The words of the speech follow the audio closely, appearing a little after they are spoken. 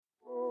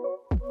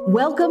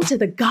Welcome to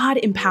the God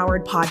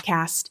Empowered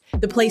Podcast,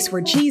 the place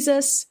where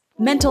Jesus,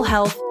 mental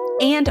health,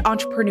 and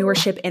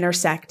entrepreneurship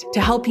intersect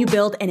to help you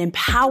build an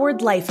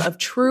empowered life of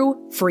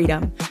true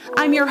freedom.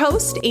 I'm your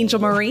host, Angel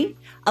Marie,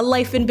 a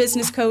life and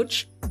business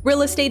coach,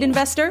 real estate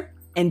investor,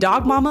 and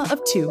dog mama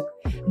of two.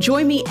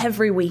 Join me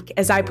every week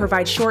as I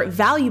provide short,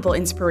 valuable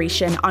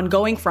inspiration on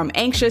going from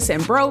anxious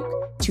and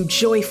broke to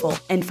joyful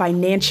and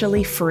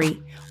financially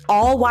free,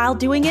 all while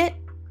doing it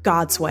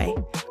God's way.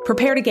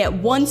 Prepare to get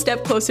one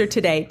step closer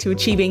today to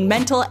achieving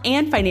mental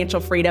and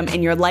financial freedom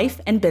in your life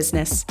and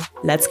business.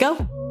 Let's go.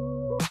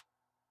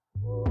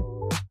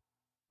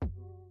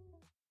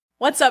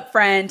 What's up,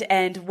 friend,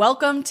 and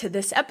welcome to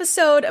this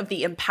episode of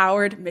the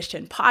Empowered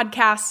Mission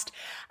Podcast.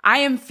 I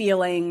am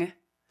feeling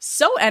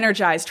so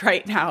energized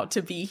right now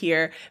to be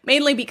here,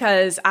 mainly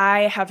because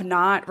I have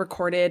not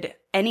recorded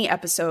any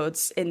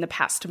episodes in the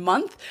past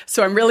month.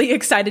 So I'm really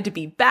excited to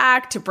be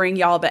back to bring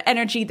y'all the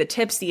energy, the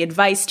tips, the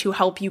advice to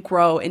help you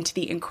grow into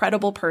the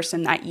incredible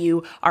person that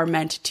you are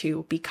meant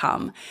to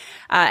become.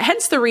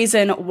 Hence the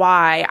reason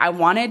why I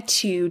wanted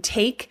to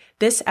take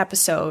this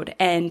episode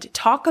and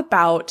talk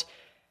about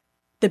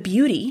the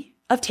beauty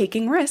of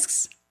taking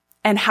risks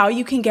and how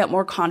you can get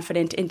more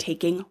confident in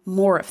taking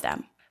more of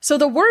them. So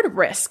the word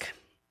risk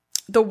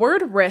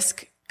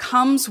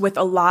comes with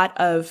a lot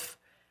of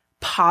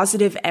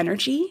positive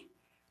energy,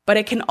 but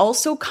it can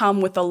also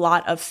come with a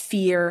lot of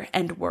fear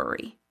and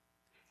worry.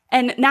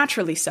 And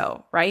naturally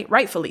so, right?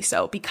 Rightfully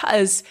so,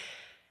 because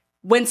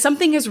when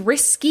something is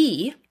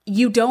risky,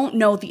 you don't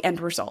know the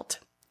end result.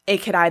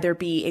 It could either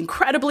be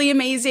incredibly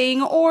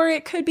amazing or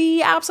it could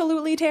be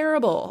absolutely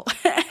terrible.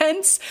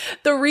 Hence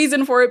the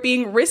reason for it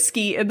being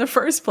risky in the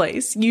first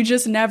place. You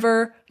just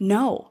never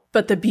know.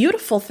 But the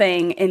beautiful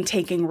thing in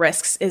taking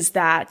risks is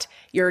that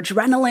your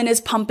adrenaline is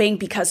pumping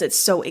because it's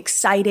so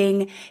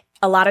exciting.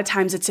 A lot of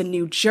times it's a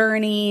new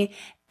journey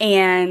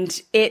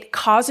and it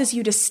causes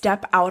you to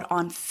step out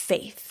on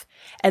faith.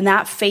 And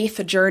that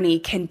faith journey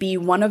can be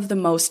one of the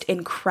most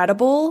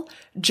incredible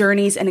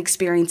journeys and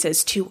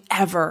experiences to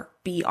ever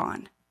be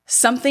on.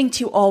 Something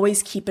to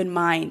always keep in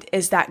mind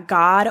is that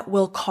God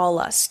will call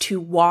us to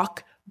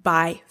walk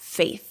by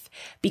faith.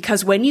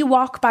 Because when you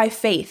walk by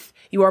faith,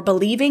 you are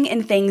believing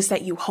in things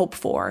that you hope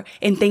for,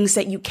 in things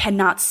that you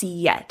cannot see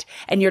yet,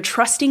 and you're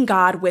trusting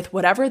God with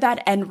whatever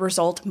that end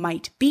result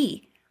might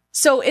be.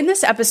 So in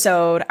this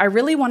episode, I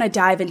really want to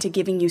dive into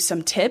giving you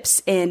some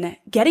tips in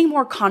getting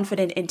more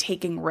confident in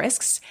taking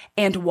risks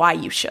and why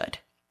you should.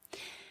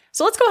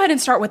 So let's go ahead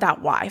and start with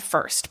that why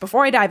first,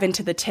 before I dive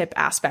into the tip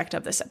aspect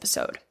of this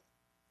episode.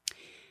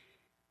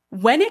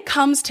 When it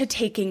comes to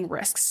taking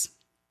risks,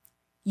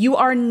 you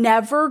are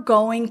never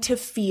going to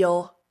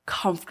feel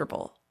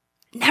comfortable.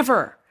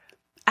 Never.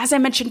 As I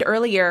mentioned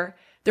earlier,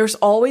 there's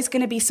always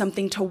going to be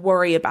something to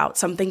worry about,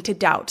 something to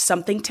doubt,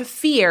 something to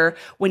fear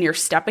when you're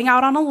stepping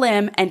out on a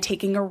limb and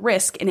taking a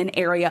risk in an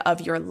area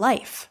of your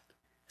life.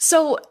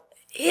 So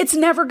it's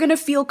never going to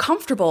feel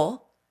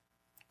comfortable,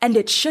 and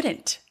it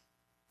shouldn't.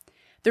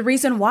 The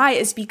reason why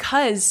is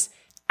because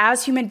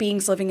as human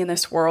beings living in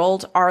this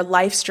world, our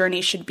life's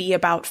journey should be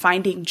about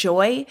finding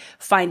joy,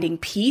 finding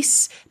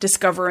peace,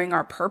 discovering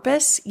our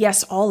purpose.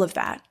 Yes, all of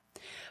that.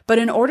 But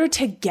in order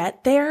to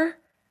get there,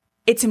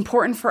 it's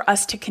important for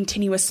us to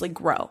continuously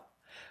grow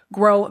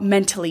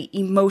mentally,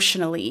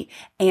 emotionally,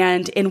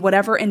 and in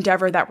whatever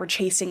endeavor that we're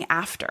chasing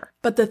after.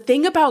 But the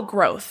thing about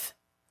growth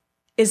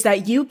is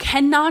that you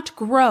cannot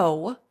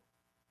grow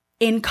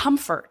in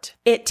comfort.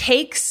 It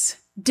takes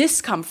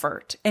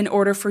discomfort in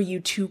order for you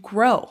to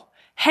grow.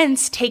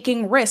 Hence,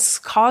 taking risks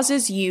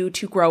causes you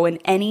to grow in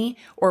any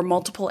or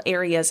multiple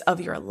areas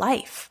of your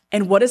life.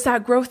 And what does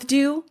that growth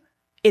do?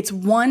 It's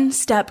one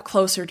step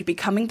closer to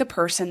becoming the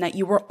person that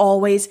you were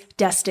always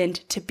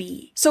destined to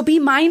be. So be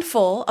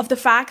mindful of the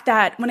fact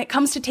that when it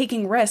comes to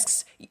taking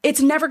risks,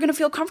 it's never going to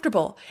feel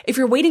comfortable. If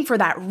you're waiting for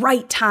that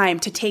right time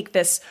to take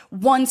this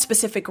one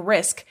specific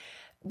risk,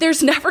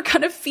 there's never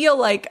going to feel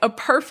like a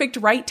perfect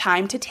right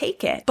time to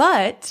take it.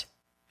 But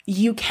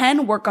you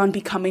can work on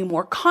becoming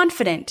more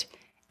confident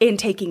in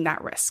taking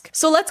that risk.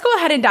 So let's go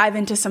ahead and dive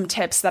into some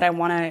tips that I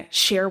want to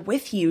share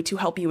with you to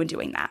help you in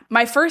doing that.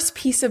 My first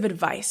piece of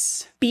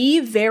advice, be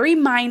very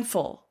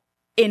mindful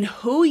in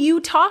who you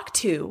talk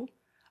to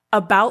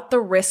about the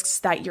risks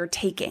that you're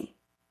taking.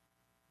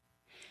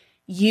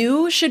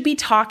 You should be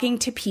talking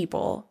to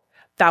people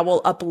that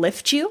will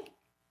uplift you,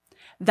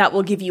 that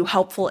will give you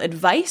helpful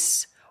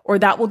advice, or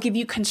that will give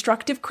you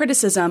constructive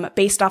criticism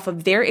based off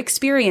of their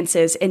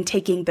experiences in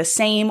taking the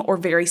same or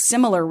very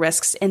similar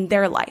risks in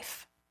their life.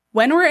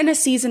 When we're in a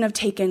season of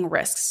taking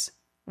risks,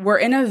 we're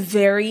in a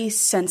very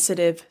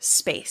sensitive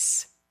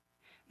space,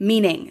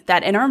 meaning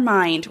that in our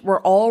mind,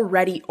 we're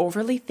already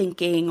overly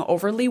thinking,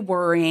 overly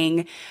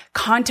worrying,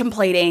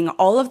 contemplating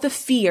all of the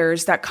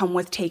fears that come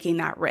with taking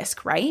that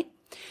risk, right?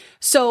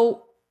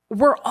 So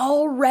we're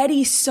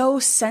already so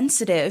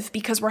sensitive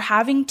because we're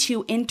having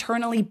to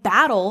internally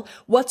battle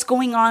what's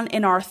going on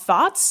in our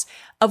thoughts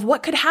of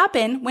what could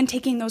happen when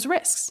taking those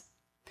risks.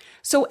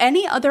 So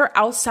any other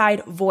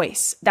outside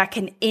voice that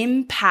can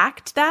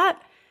impact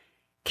that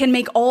can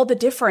make all the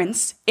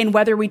difference in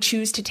whether we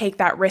choose to take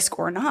that risk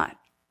or not.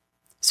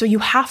 So you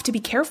have to be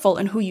careful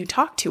in who you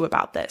talk to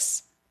about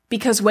this.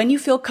 Because when you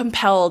feel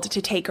compelled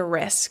to take a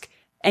risk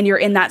and you're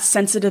in that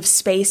sensitive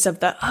space of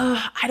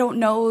I don't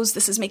know,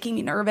 this is making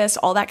me nervous,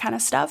 all that kind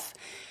of stuff,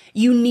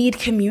 you need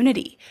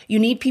community. You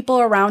need people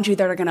around you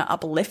that are going to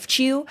uplift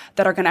you,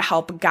 that are going to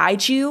help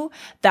guide you,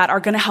 that are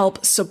going to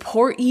help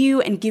support you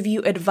and give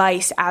you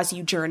advice as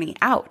you journey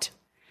out.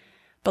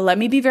 But let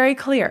me be very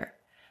clear.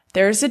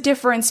 There's a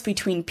difference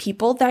between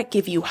people that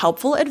give you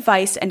helpful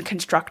advice and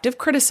constructive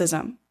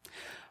criticism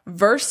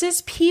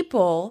versus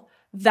people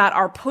that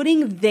are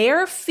putting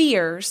their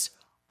fears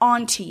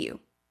onto you.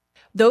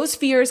 Those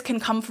fears can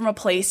come from a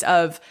place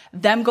of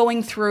them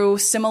going through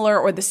similar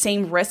or the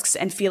same risks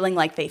and feeling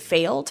like they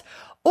failed,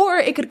 or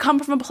it could come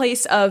from a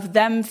place of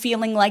them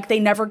feeling like they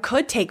never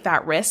could take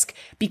that risk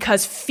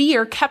because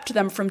fear kept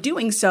them from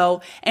doing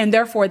so, and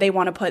therefore they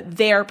want to put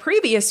their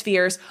previous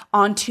fears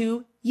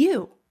onto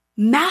you.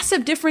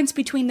 Massive difference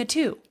between the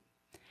two.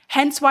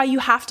 Hence why you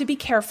have to be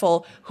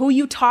careful who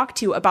you talk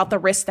to about the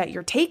risks that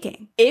you're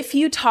taking. If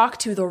you talk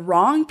to the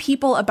wrong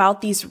people about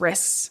these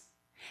risks,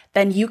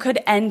 then you could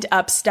end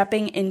up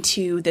stepping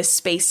into this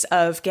space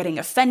of getting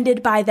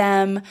offended by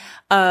them,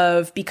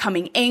 of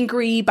becoming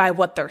angry by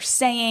what they're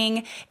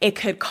saying. It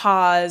could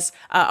cause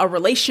a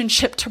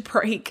relationship to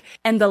break.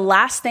 And the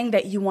last thing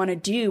that you want to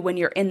do when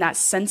you're in that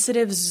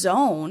sensitive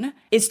zone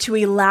is to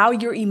allow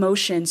your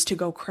emotions to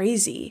go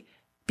crazy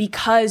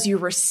because you're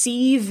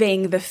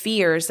receiving the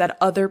fears that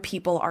other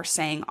people are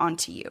saying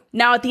onto you.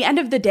 Now, at the end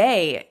of the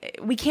day,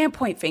 we can't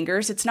point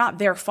fingers. It's not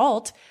their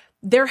fault.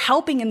 They're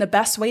helping in the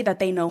best way that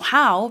they know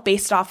how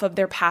based off of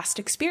their past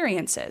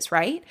experiences,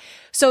 right?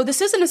 So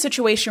this isn't a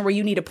situation where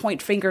you need to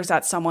point fingers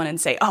at someone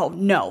and say, oh,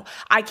 no,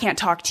 I can't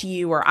talk to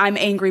you, or I'm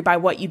angry by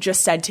what you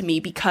just said to me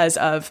because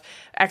of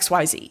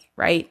XYZ,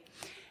 right?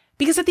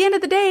 Because at the end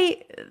of the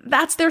day,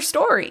 that's their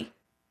story.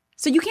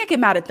 So you can't get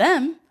mad at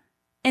them.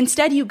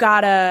 Instead, you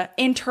gotta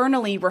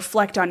internally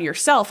reflect on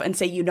yourself and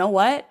say, you know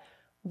what?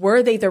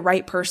 Were they the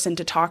right person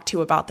to talk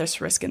to about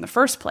this risk in the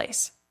first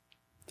place?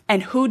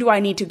 And who do I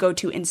need to go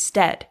to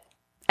instead?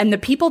 And the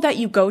people that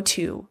you go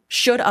to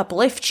should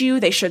uplift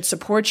you, they should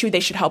support you, they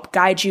should help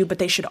guide you, but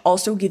they should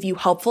also give you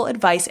helpful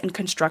advice and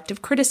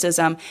constructive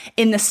criticism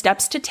in the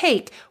steps to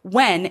take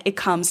when it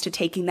comes to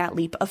taking that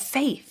leap of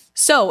faith.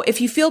 So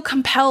if you feel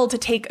compelled to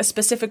take a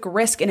specific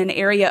risk in an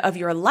area of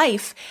your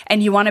life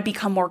and you want to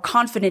become more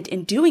confident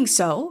in doing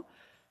so,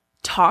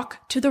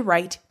 talk to the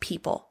right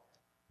people.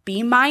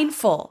 Be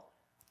mindful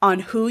on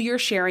who you're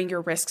sharing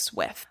your risks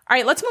with. All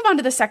right, let's move on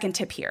to the second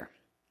tip here.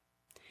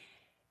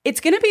 It's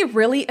going to be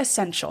really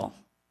essential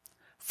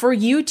for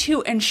you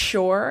to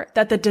ensure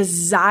that the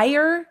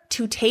desire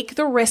to take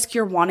the risk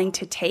you're wanting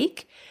to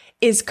take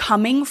is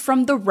coming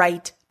from the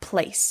right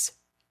place,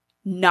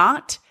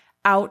 not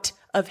out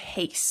of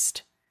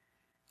haste.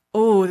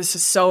 Oh, this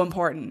is so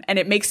important. And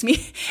it gives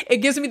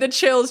me the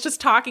chills just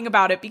talking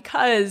about it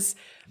because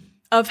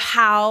of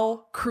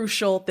how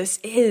crucial this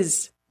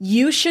is.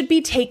 You should be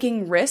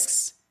taking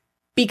risks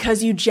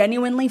because you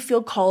genuinely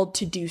feel called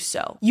to do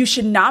so. You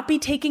should not be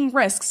taking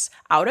risks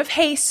out of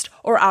haste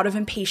or out of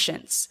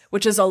impatience,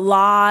 which is a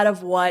lot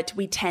of what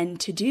we tend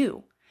to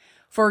do.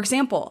 For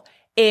example,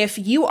 if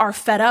you are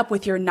fed up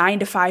with your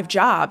 9-to-5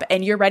 job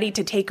and you're ready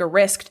to take a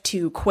risk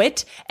to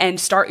quit and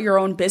start your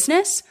own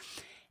business,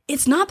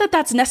 it's not that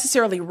that's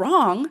necessarily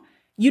wrong.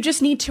 You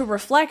just need to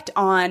reflect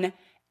on,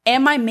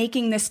 am I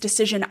making this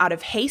decision out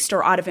of haste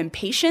or out of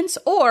impatience?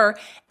 Or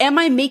am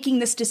I making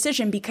this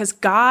decision because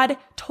God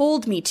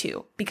told me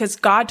to? Because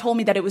God told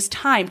me that it was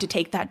time to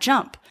take that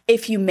jump.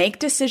 If you make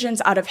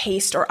decisions out of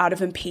haste or out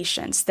of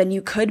impatience, then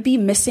you could be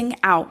missing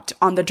out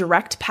on the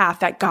direct path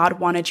that God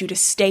wanted you to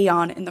stay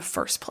on in the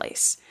first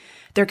place.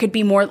 There could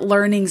be more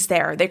learnings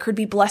there. There could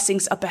be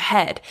blessings up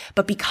ahead.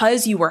 But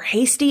because you were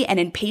hasty and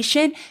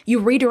impatient, you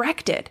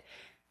redirected.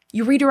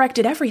 You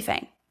redirected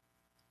everything.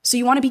 So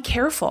you want to be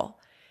careful.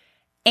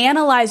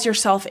 Analyze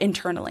yourself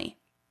internally.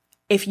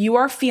 If you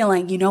are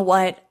feeling, you know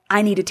what,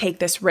 I need to take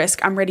this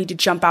risk, I'm ready to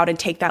jump out and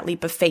take that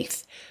leap of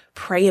faith,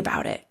 pray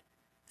about it.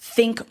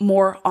 Think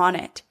more on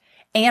it.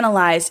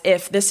 Analyze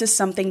if this is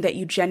something that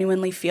you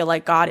genuinely feel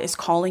like God is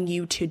calling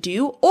you to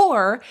do,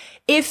 or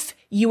if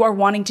you are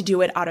wanting to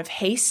do it out of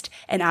haste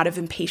and out of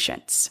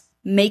impatience.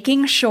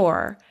 Making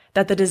sure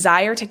that the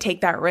desire to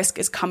take that risk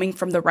is coming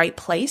from the right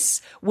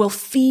place will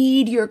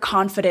feed your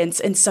confidence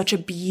in such a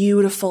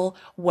beautiful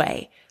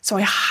way. So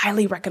I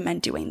highly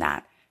recommend doing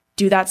that.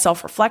 Do that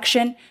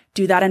self-reflection,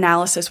 do that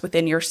analysis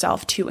within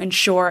yourself to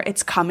ensure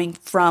it's coming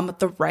from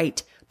the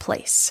right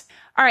place.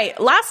 All right,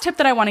 last tip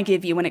that I want to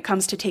give you when it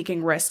comes to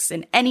taking risks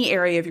in any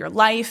area of your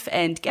life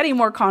and getting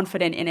more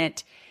confident in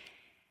it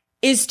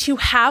is to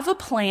have a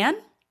plan,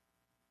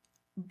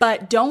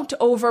 but don't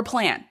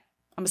overplan.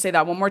 I'm going to say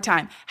that one more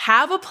time.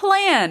 Have a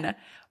plan,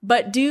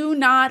 but do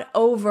not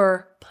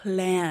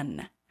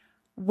overplan.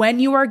 When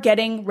you are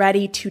getting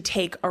ready to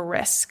take a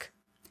risk,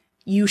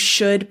 you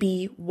should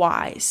be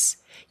wise.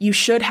 You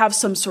should have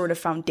some sort of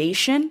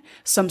foundation,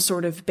 some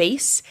sort of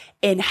base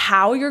in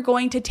how you're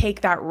going to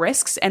take that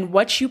risks and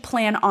what you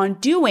plan on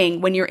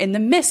doing when you're in the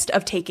midst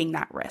of taking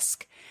that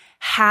risk.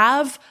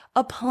 Have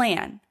a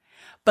plan.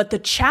 But the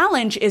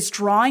challenge is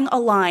drawing a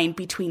line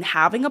between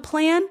having a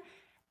plan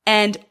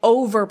and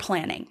over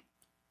planning.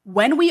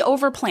 When we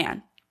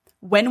overplan,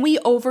 when we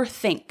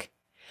overthink,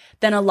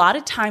 then a lot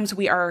of times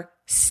we are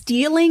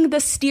stealing the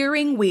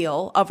steering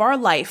wheel of our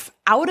life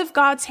out of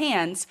God's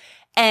hands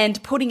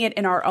and putting it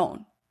in our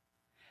own.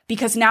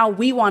 Because now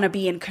we want to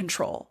be in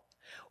control.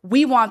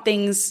 We want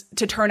things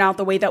to turn out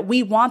the way that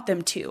we want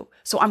them to.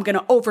 So I'm going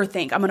to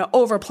overthink. I'm going to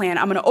overplan.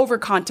 I'm going to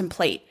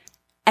overcontemplate.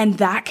 And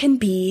that can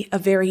be a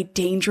very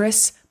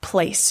dangerous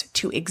place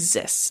to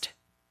exist.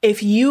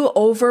 If you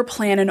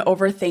overplan and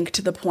overthink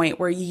to the point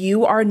where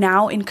you are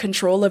now in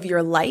control of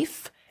your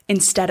life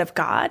instead of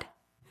God,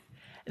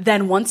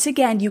 then once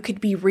again, you could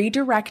be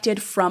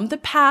redirected from the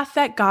path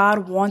that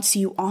God wants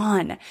you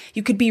on.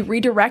 You could be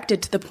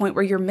redirected to the point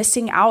where you're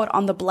missing out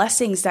on the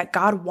blessings that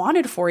God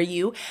wanted for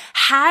you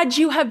had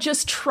you have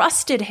just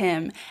trusted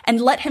him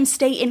and let him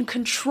stay in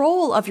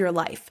control of your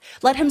life.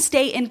 Let him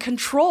stay in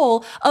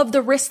control of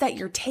the risks that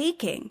you're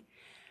taking.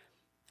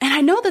 And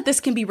I know that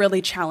this can be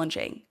really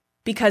challenging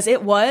because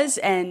it was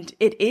and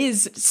it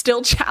is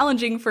still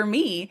challenging for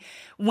me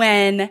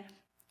when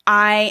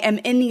I am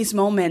in these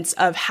moments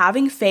of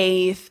having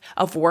faith,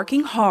 of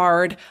working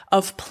hard,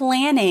 of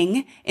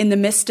planning in the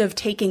midst of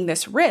taking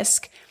this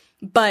risk,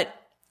 but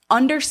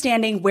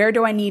understanding where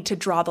do I need to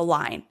draw the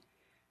line.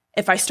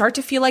 If I start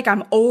to feel like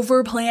I'm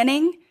over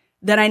planning,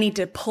 then I need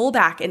to pull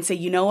back and say,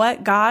 you know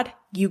what, God,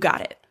 you got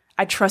it.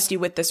 I trust you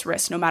with this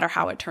risk no matter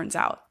how it turns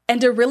out.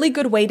 And a really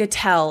good way to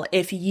tell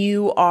if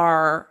you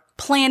are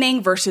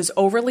planning versus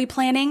overly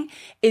planning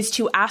is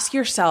to ask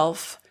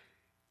yourself,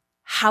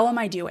 how am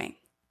I doing?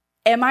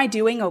 Am I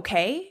doing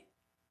okay?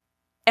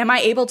 Am I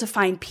able to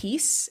find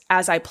peace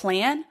as I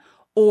plan?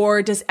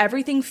 Or does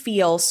everything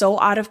feel so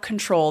out of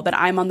control that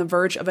I'm on the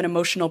verge of an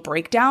emotional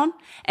breakdown?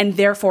 And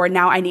therefore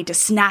now I need to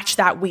snatch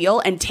that wheel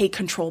and take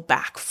control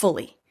back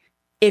fully.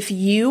 If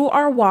you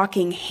are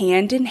walking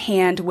hand in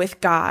hand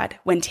with God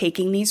when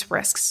taking these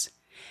risks,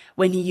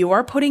 when you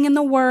are putting in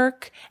the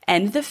work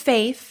and the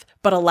faith,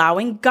 but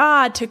allowing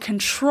God to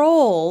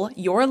control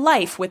your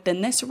life within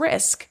this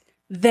risk,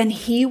 then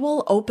he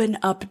will open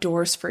up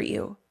doors for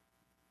you.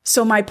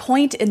 So my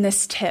point in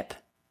this tip,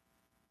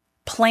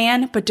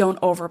 plan, but don't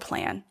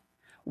overplan.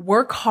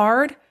 Work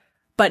hard,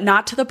 but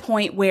not to the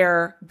point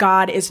where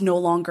God is no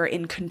longer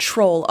in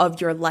control of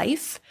your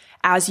life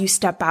as you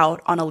step out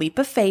on a leap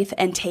of faith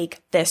and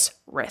take this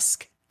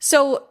risk.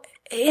 So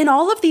in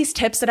all of these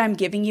tips that I'm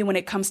giving you when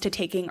it comes to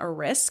taking a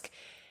risk,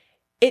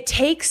 it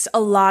takes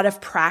a lot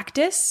of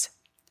practice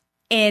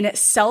in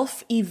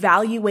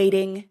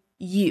self-evaluating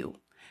you.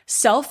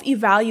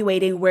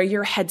 Self-evaluating where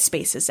your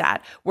headspace is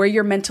at, where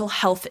your mental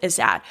health is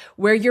at,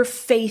 where your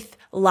faith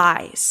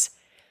lies.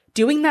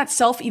 Doing that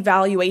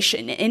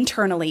self-evaluation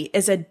internally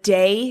is a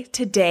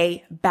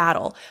day-to-day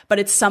battle, but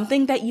it's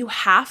something that you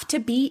have to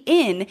be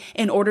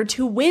in order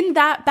to win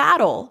that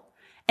battle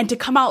and to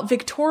come out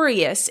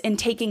victorious in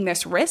taking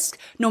this risk,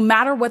 no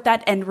matter what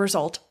that end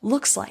result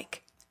looks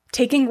like.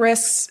 Taking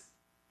risks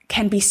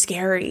can be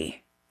scary.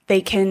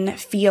 They can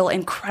feel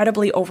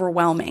incredibly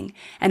overwhelming.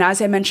 And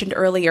as I mentioned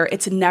earlier,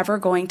 it's never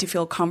going to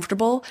feel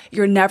comfortable.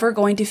 You're never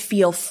going to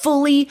feel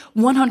fully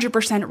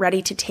 100%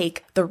 ready to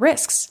take the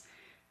risks.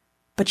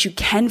 But you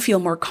can feel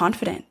more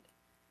confident.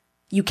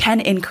 You can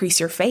increase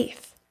your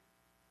faith.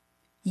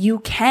 You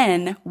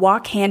can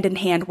walk hand in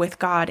hand with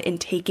God in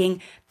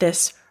taking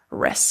this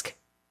risk.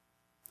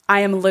 I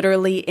am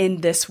literally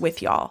in this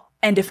with y'all.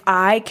 And if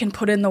I can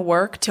put in the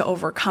work to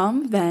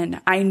overcome,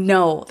 then I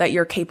know that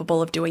you're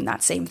capable of doing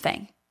that same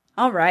thing.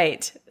 All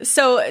right.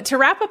 So to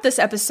wrap up this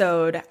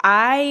episode,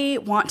 I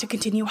want to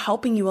continue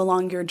helping you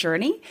along your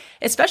journey,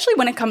 especially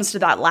when it comes to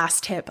that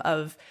last tip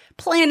of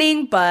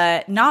planning,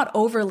 but not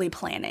overly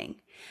planning.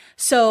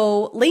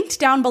 So linked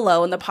down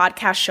below in the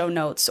podcast show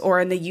notes or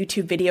in the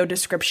YouTube video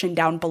description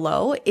down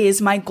below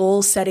is my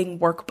goal setting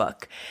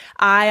workbook.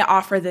 I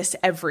offer this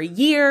every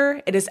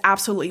year. It is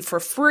absolutely for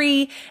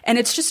free. And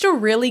it's just a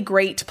really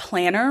great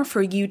planner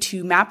for you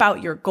to map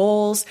out your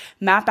goals,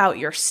 map out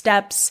your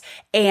steps,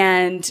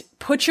 and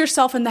put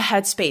yourself in the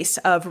headspace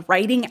of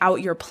writing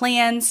out your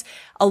plans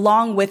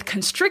along with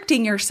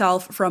constricting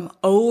yourself from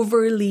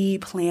overly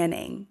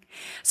planning.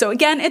 So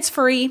again, it's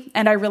free,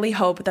 and I really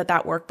hope that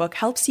that workbook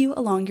helps you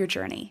along your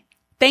journey.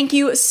 Thank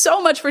you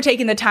so much for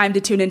taking the time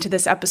to tune into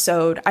this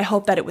episode. I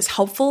hope that it was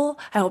helpful.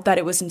 I hope that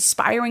it was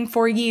inspiring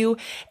for you.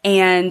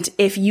 And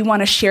if you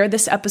want to share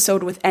this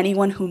episode with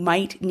anyone who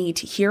might need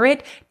to hear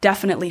it,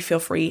 definitely feel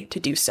free to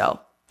do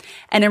so.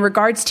 And in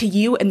regards to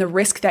you and the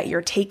risk that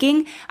you're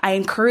taking, I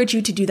encourage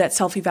you to do that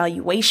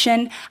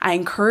self-evaluation. I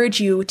encourage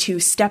you to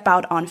step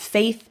out on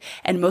faith.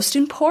 And most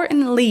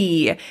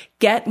importantly,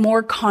 get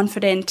more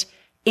confident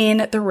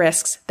in the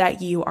risks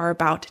that you are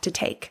about to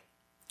take.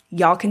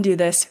 Y'all can do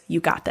this.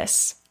 You got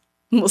this.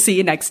 We'll see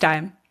you next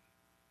time.